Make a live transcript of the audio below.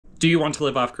Do you want to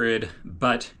live off-grid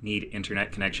but need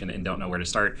internet connection and don't know where to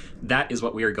start? That is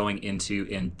what we are going into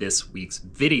in this week's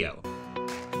video.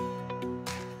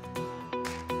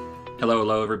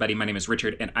 Hello everybody, my name is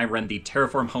Richard and I run the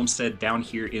Terraform Homestead down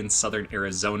here in southern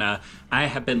Arizona. I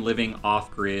have been living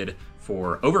off-grid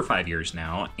for over 5 years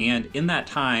now, and in that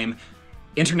time,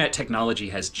 internet technology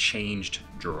has changed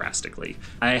drastically.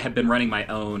 I have been running my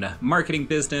own marketing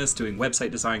business, doing website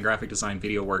design, graphic design,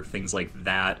 video work, things like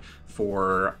that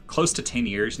for close to 10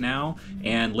 years now,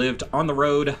 and lived on the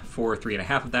road for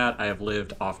 3.5 of that. I have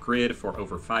lived off-grid for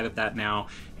over 5 of that now,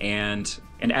 and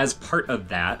as part of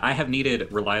that, I have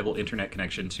needed reliable internet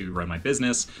connection to run my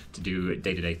business, to do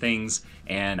day-to-day things,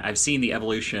 and I've seen the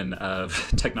evolution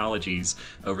of technologies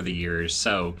over the years.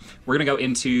 So we're gonna go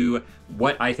into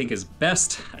what I think is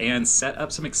best and set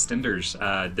up some extenders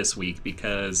this week,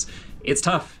 because it's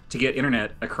tough to get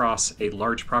internet across a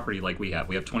large property like we have.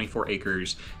 We have 24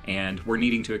 acres and we're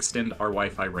needing to extend our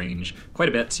Wi-Fi range quite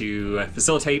a bit to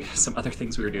facilitate some other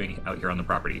things we were doing out here on the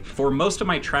property. For most of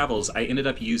my travels, I ended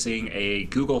up using a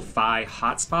Google Fi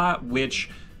hotspot, which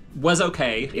was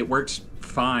okay. It worked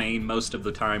fine most of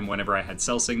the time whenever I had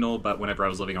cell signal, but whenever I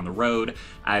was living on the road,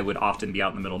 I would often be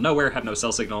out in the middle of nowhere, have no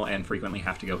cell signal, and frequently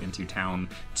have to go into town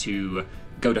to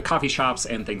go to coffee shops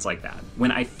and things like that.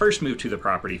 When I first moved to the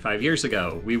property 5 years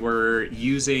ago, we were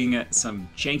using some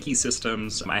janky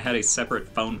systems. I had a separate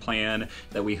phone plan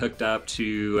that we hooked up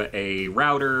to a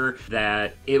router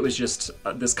that it was just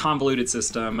this convoluted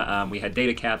system. We had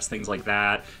data caps, things like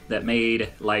that, that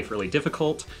made life really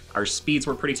difficult. Our speeds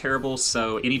were pretty terrible,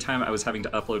 so anytime I was having to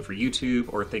upload for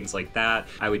YouTube or things like that,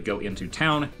 I would go into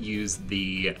town, use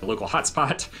the local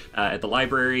hotspot at the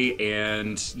library,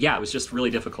 and yeah, it was just really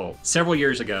difficult. Several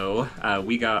years ago,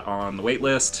 we got on the wait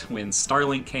list when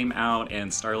Starlink came out,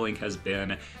 and Starlink has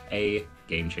been a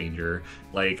game changer.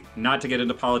 Like, not to get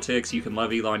into politics, you can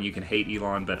love Elon, you can hate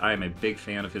Elon, but I am a big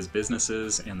fan of his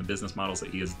businesses and the business models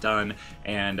that he has done,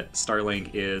 and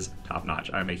Starlink is top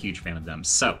notch. I'm a huge fan of them.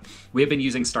 So we have been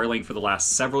using Starlink for the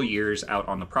last several years out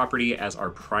on the property as our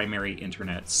primary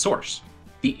internet source.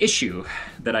 The issue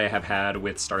that I have had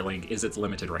with Starlink is its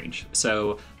limited range.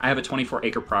 So I have a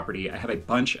 24-acre property. I have a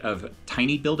bunch of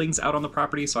tiny buildings out on the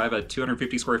property. So I have a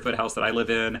 250 square foot house that I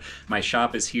live in. My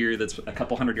shop is here that's a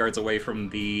couple hundred yards away from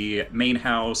the main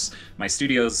house. My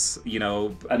studio's,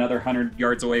 another 100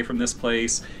 yards away from this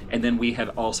place. And then we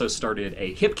have also started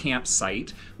a hip camp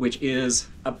site, which is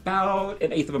about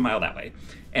 1/8 of a mile that way.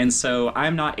 And so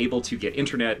I'm not able to get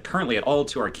internet currently at all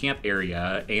to our camp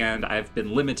area, and I've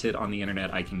been limited on the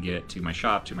internet I can get to my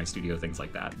shop, to my studio, things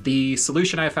like that. The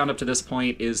solution I found up to this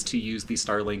point is to use the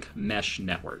Starlink mesh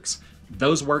networks.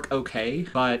 Those work okay,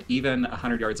 but even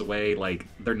 100 yards away,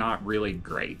 they're not really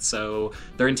great. So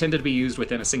they're intended to be used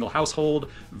within a single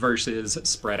household versus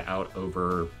spread out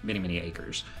over many, many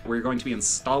acres. We're going to be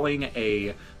installing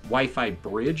a Wi-Fi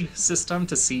bridge system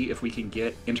to see if we can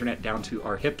get internet down to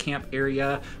our hip camp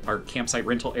area, our campsite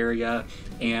rental area,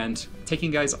 and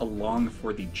taking you guys along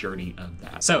for the journey of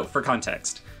that. So for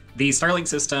context, the Starlink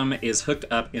system is hooked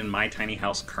up in my tiny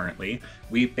house currently.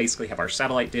 We basically have our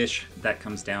satellite dish that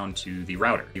comes down to the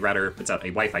router. The router puts out a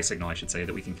Wi-Fi signal, I should say,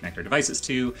 that we can connect our devices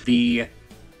to. The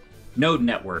node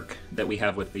network that we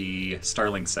have with the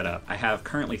Starlink setup, I have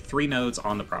currently 3 nodes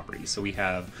on the property. So we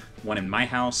have one in my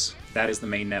house, that is the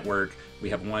main network. We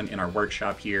have one in our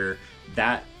workshop here,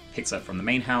 that picks up from the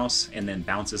main house and then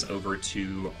bounces over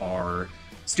to our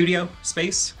studio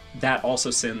space. That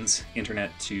also sends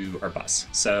internet to our bus.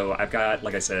 So I've got,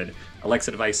 like I said,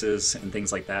 Alexa devices and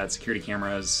things like that, security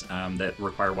cameras that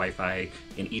require Wi-Fi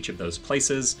in each of those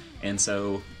places. And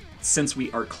so since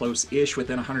we are close-ish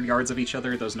within 100 yards of each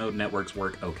other, those node networks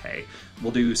work okay.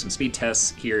 We'll do some speed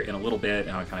tests here in a little bit,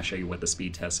 and I'll kind of show you what the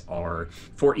speed tests are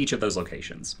for each of those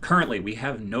locations. Currently, we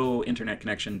have no internet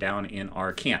connection down in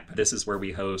our camp. This is where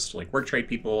we host work trade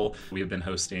people. We've been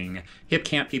hosting hip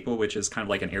camp people, which is kind of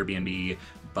like an Airbnb,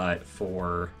 but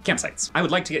for campsites. I would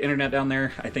like to get internet down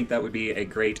there. I think that would be a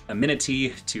great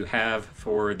amenity to have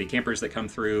for the campers that come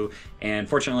through. And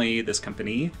fortunately, this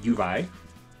company, UeeVii,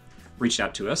 reached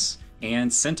out to us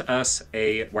and sent us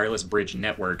a wireless bridge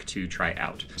network to try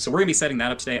out. So we're gonna be setting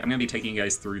that up today. I'm gonna be taking you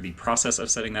guys through the process of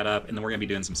setting that up, and then we're gonna be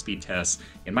doing some speed tests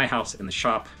in my house, in the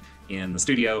shop, in the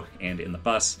studio, and in the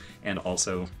bus, and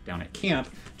also down at camp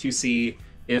to see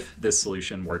if this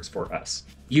solution works for us.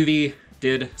 UeeVii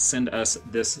did send us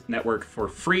this network for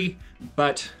free,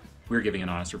 but we're giving an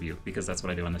honest review because that's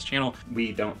what I do on this channel.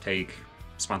 We don't take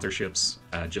sponsorships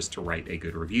just to write a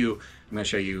good review. I'm gonna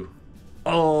show you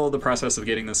all the process of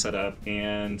getting this set up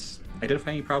and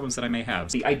identify any problems that I may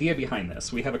have. The idea behind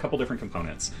this, we have a couple different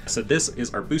components. So this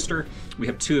is our booster. We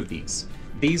have 2 of these.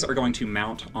 These are going to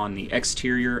mount on the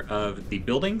exterior of the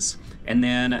buildings, and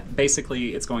then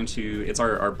basically it's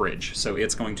our bridge. So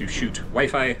it's going to shoot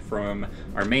Wi-Fi from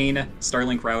our main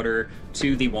Starlink router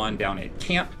to the one down at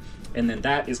camp, and then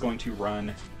that is going to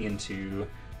run into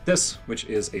this, which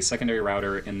is a secondary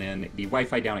router, and then the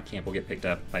Wi-Fi down at camp will get picked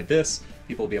up by this.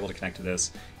 People will be able to connect to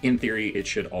this. In theory, it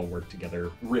should all work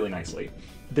together really nicely.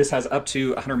 This has up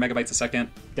to 100 megabytes a second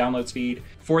download speed.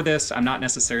 For this, I'm not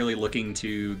necessarily looking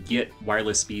to get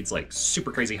wireless speeds like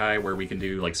super crazy high where we can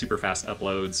do like super fast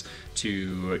uploads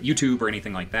to YouTube or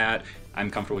anything like that. I'm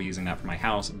comfortable using that for my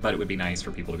house, but it would be nice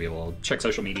for people to be able to check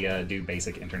social media, do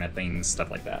basic internet things,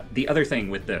 stuff like that. The other thing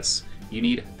with this, you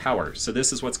need power. So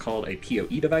this is what's called a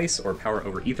PoE device, or power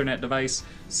over Ethernet device.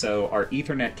 So our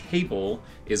Ethernet cable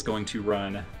is going to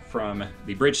run from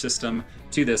the bridge system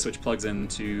to this, which plugs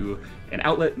into an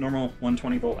outlet, normal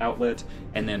 120 volt outlet,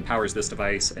 and then powers this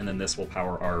device, and then this will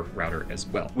power our router as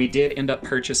well. We did end up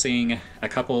purchasing a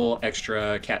couple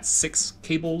extra Cat 6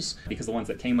 cables because the ones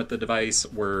that came with the device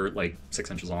were like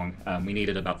 6 inches long. We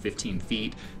needed about 15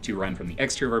 feet to run from the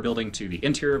exterior of our building to the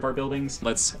interior of our buildings.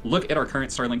 Let's look at our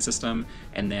current Starlink system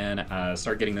and then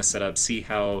start getting this set up, see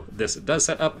how this does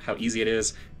set up, how easy it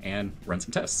is, and run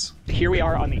some tests. Here we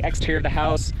are on the exterior of the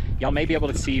house. Y'all may be able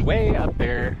to see way up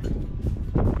there.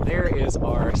 There is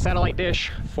our satellite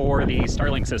dish for the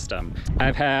Starlink system.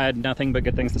 I've had nothing but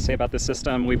good things to say about this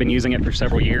system. We've been using it for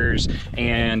several years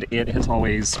and it has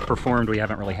always performed. We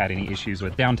haven't really had any issues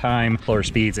with downtime, slower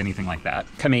speeds, anything like that.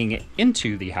 Coming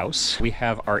into the house, we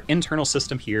have our internal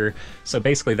system here. So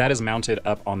basically that is mounted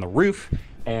up on the roof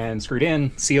and screwed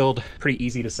in, sealed, pretty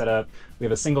easy to set up. We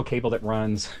have a single cable that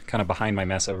runs kind of behind my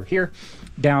mess over here,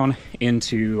 down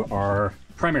into our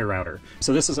primary router.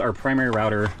 So this is our primary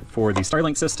router for the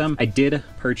Starlink system. I did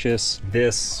purchase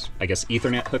this, I guess,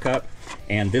 Ethernet hookup,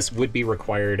 and this would be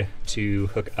required to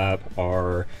hook up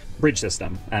our bridge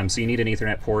system. So you need an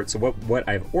Ethernet port. So what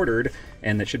I've ordered,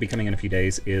 and that should be coming in a few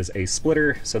days, is a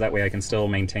splitter, so that way I can still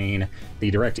maintain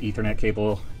the direct Ethernet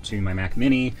cable to my Mac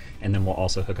Mini, and then we'll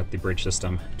also hook up the bridge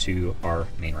system to our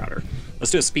main router.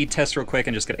 Let's do a speed test real quick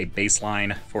and just get a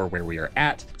baseline for where we are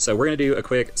at. So we're gonna do a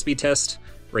quick speed test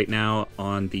right now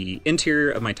on the interior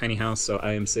of my tiny house. So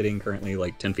I am sitting currently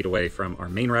like 10 feet away from our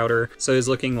main router. So it's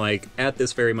looking like at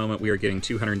this very moment, we are getting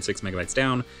 206 megabytes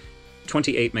down,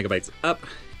 28 megabytes up,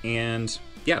 and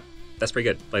yeah, that's pretty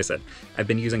good. Like I said, I've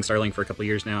been using Starlink for a couple of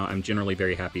years now. I'm generally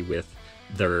very happy with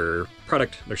their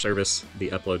product, their service, the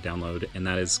upload, download, and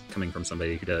that is coming from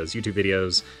somebody who does YouTube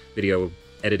videos, video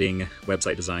editing,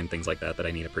 website design, things like that, that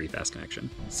I need a pretty fast connection.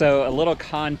 So a little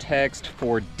context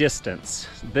for distance.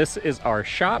 This is our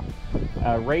shop.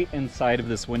 Right inside of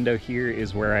this window here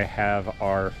is where I have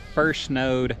our first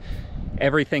node.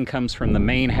 Everything comes from the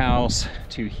main house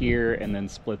to here and then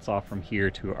splits off from here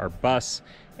to our bus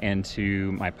and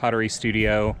to my pottery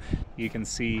studio. You can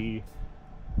see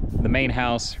the main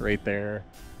house right there,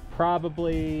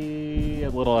 probably a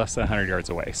little less than 100 yards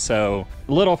away. So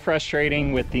a little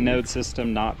frustrating with the node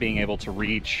system not being able to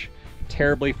reach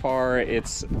terribly far.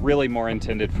 It's really more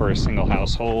intended for a single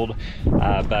household,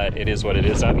 but it is what it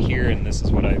is out here, and this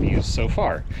is what I've used so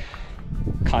far.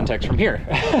 Context from here.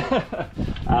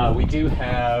 We do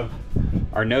have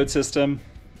our node system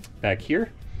back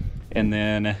here, and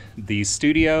then the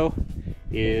studio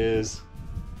is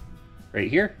right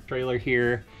here, trailer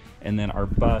here, and then our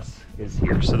bus is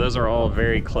here. So those are all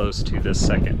very close to this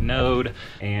second node,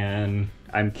 and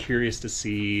I'm curious to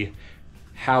see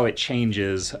how it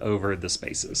changes over the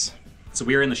spaces. So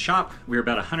we are in the shop. We're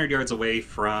about 100 yards away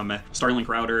from Starlink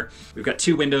router. We've got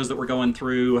 2 windows that we're going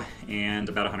through and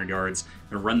about 100 yards.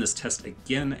 I'm gonna run this test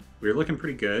again. We're looking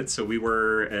pretty good. So we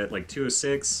were at like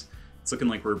 206. It's looking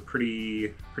like we're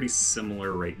pretty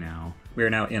similar right now. We are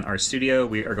now in our studio.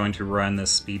 We are going to run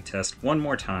this speed test one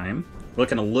more time.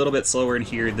 Looking a little bit slower in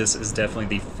here. This is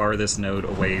definitely the farthest node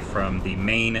away from the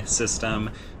main system.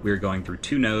 We're going through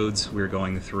 2 nodes. We're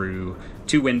going through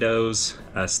 2 windows,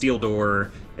 a steel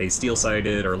door, a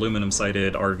steel-sided or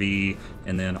aluminum-sided RV,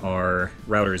 and then our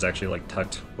router is actually like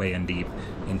tucked way in deep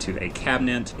into a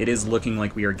cabinet. It is looking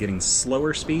like we are getting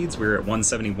slower speeds. We're at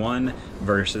 171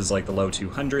 versus like the low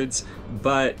 200s,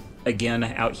 but again,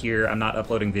 out here, I'm not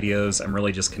uploading videos. I'm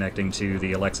really just connecting to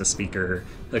the Alexa speaker,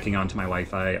 hooking onto my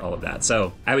Wi-Fi, all of that.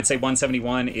 So I would say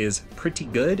 171 is pretty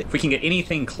good. If we can get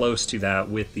anything close to that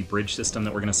with the bridge system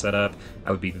that we're gonna set up,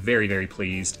 I would be very, very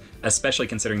pleased, especially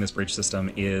considering this bridge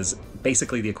system is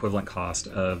basically the equivalent cost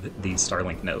of these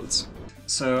Starlink nodes.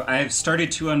 So I've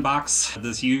started to unbox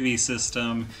this UeeVii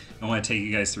system. I wanna take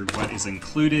you guys through what is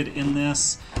included in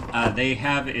this.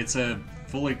 It's a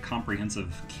fully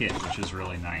comprehensive kit, which is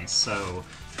really nice. So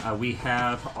We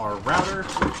have our router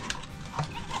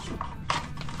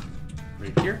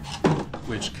right here,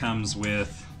 which comes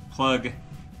with plug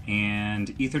and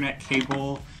Ethernet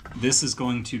cable. This is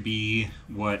going to be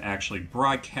what actually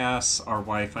broadcasts our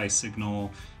Wi-Fi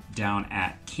signal down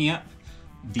at camp.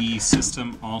 The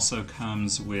system also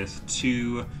comes with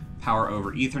 2 power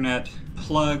over Ethernet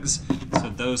plugs, so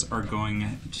those are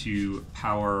going to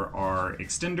power our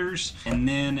extenders. And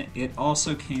then it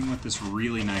also came with this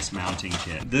really nice mounting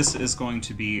kit. This is going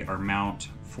to be our mount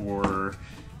for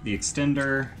the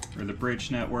extender or the bridge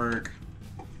network.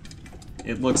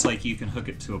 It looks like you can hook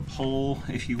it to a pole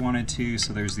if you wanted to,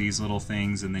 so there's these little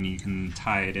things and then you can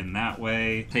tie it in that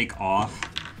way. Take off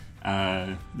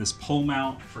this pole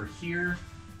mount for here.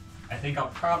 I think I'll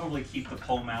probably keep the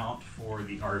pole mount for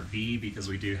the RV because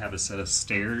we do have a set of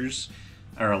stairs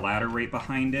or a ladder right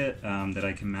behind it that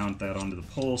I can mount that onto the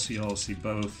pole, so you'll see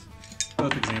both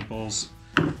examples.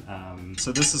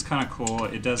 So this is kind of cool.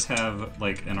 It does have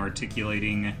like an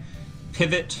articulating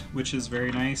pivot, which is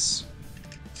very nice.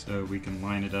 So we can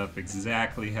line it up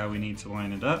exactly how we need to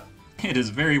line it up. It is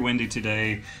very windy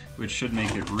today, which should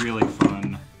make it really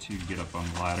fun to get up on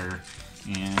the ladder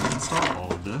and install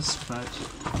all of this, but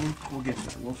we'll get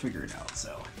there. We'll figure it out.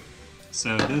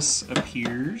 So this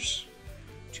appears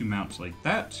to mount like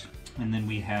that. And then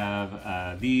we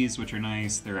have these, which are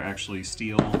nice. They're actually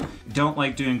steel. Don't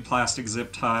like doing plastic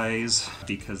zip ties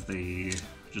because they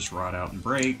just rot out and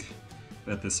break,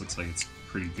 but this looks like it's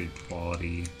pretty good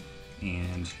quality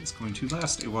and it's going to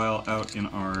last a while out in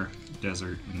our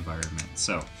desert environment.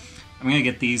 So I'm gonna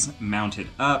get these mounted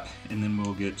up and then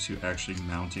we'll get to actually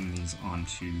mounting these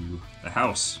onto the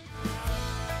house.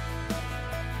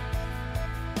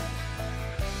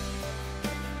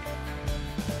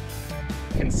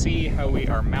 You can see how we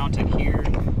are mounted here.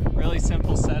 Really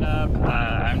simple setup.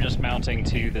 I'm just mounting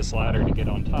to this ladder to get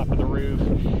on top of the roof.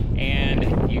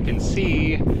 And you can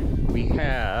see we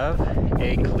have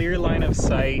a clear line of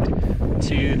sight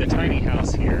to the tiny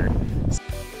house here.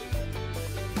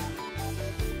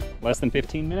 Less than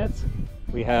 15 minutes,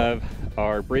 we have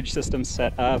our bridge system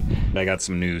set up. I got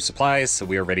some new supplies, so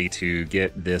we are ready to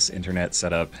get this internet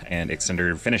set up and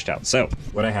extender finished out. So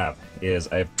what I have is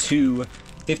I have 2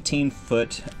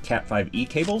 15-foot Cat5e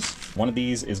cables. One of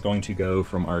these is going to go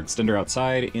from our extender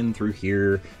outside in through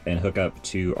here and hook up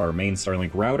to our main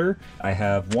Starlink router. I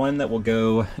have one that will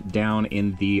go down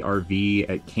in the RV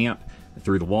at camp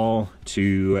through the wall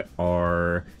to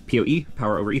our PoE,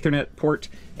 power over Ethernet port,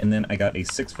 and then I got a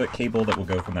 6-foot cable that will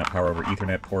go from that power over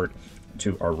Ethernet port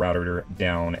to our router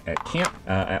down at camp.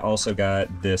 I also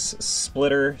got this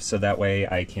splitter, so that way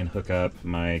I can hook up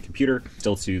my computer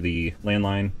still to the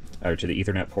landline or to the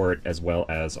Ethernet port, as well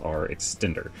as our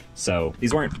extender. So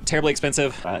these weren't terribly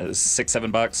expensive,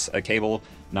 $6-7 a cable,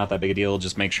 not that big a deal.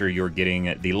 Just make sure you're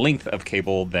getting the length of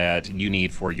cable that you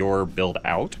need for your build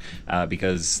out,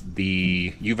 because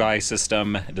the UeeVii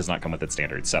system does not come with its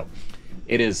standard. So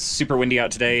it is super windy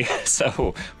out today,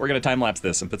 so we're gonna time lapse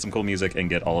this and put some cool music and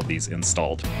get all of these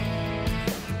installed.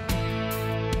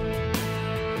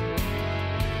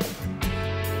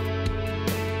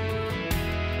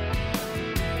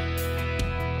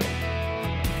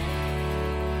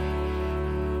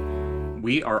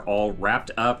 We are all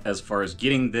wrapped up as far as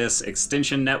getting this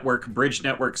extension network, bridge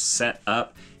network set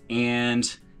up, and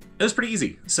it was pretty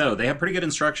easy. So they have pretty good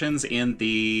instructions in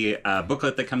the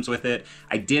booklet that comes with it.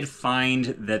 I did find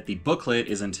that the booklet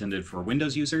is intended for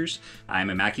Windows users. I'm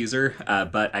a Mac user,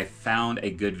 but I found a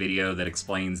good video that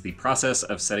explains the process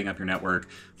of setting up your network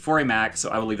for a Mac, so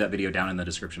I will leave that video down in the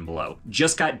description below.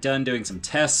 Just got done doing some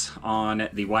tests on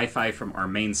the Wi-Fi from our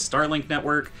main Starlink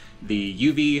network, the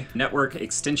UeeVii network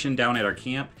extension down at our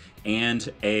camp,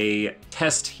 and a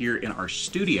test here in our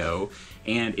studio,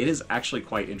 and it is actually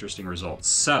quite interesting results.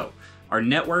 So our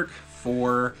network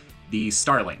for the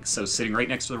Starlink, so sitting right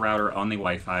next to the router on the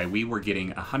Wi-Fi, we were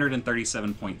getting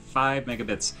 137.5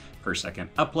 megabits per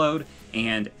second upload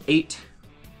and 8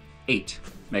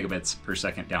 megabits per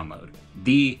second download.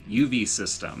 The UeeVii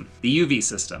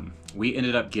system, we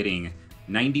ended up getting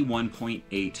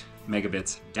 91.8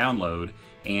 megabits download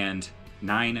and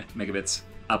 9 megabits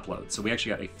upload. So we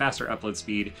actually got a faster upload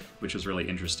speed, which was really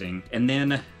interesting. And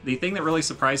then the thing that really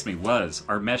surprised me was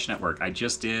our mesh network. I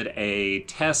just did a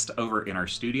test over in our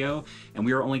studio and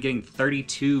we were only getting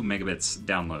 32 megabits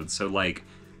download. So like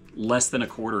less than a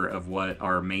quarter of what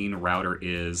our main router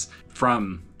is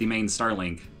from the main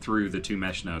Starlink through the 2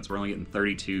 mesh nodes. We're only getting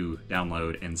 32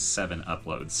 download and 7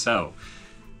 uploads. So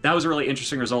that was a really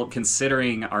interesting result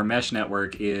considering our mesh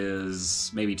network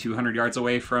is maybe 200 yards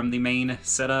away from the main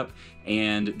setup,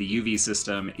 and the UeeVii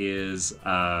system is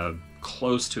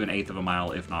close to 1/8 of a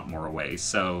mile, if not more away.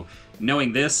 So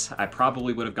knowing this, I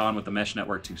probably would have gone with the mesh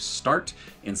network to start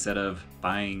instead of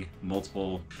buying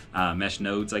multiple mesh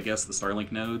nodes, I guess, the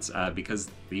Starlink nodes, because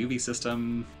the UeeVii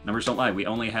system, numbers don't lie. We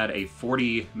only had a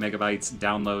 40 megabytes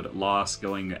download loss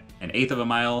going 1/8 of a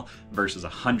mile versus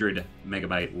 100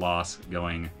 megabyte loss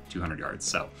going 200 yards.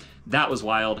 So that was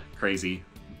wild, crazy,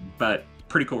 but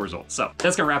pretty cool results. So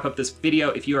that's gonna wrap up this video.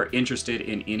 If you are interested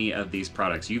in any of these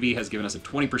products, UeeVii has given us a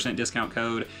 20% discount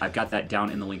code. I've got that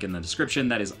down in the link in the description.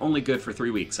 That is only good for 3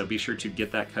 weeks, so be sure to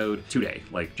get that code today.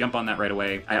 Like, jump on that right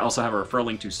away. I also have a referral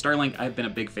link to Starlink. I've been a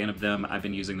big fan of them. I've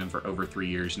been using them for over 3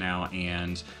 years now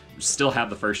and still have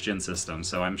the 1st gen system,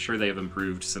 so I'm sure they have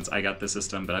improved since I got the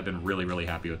system, but I've been really, really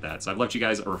happy with that. So I've left you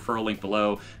guys a referral link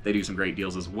below. They do some great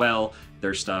deals as well.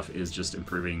 Their stuff is just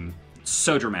improving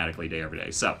so dramatically day over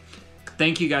day. So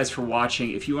thank you guys for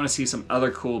watching. If you want to see some other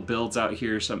cool builds out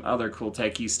here, some other cool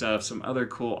techie stuff, some other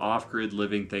cool off-grid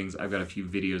living things, I've got a few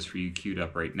videos for you queued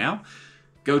up right now.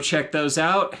 Go check those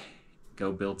out.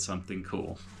 Go build something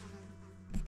cool.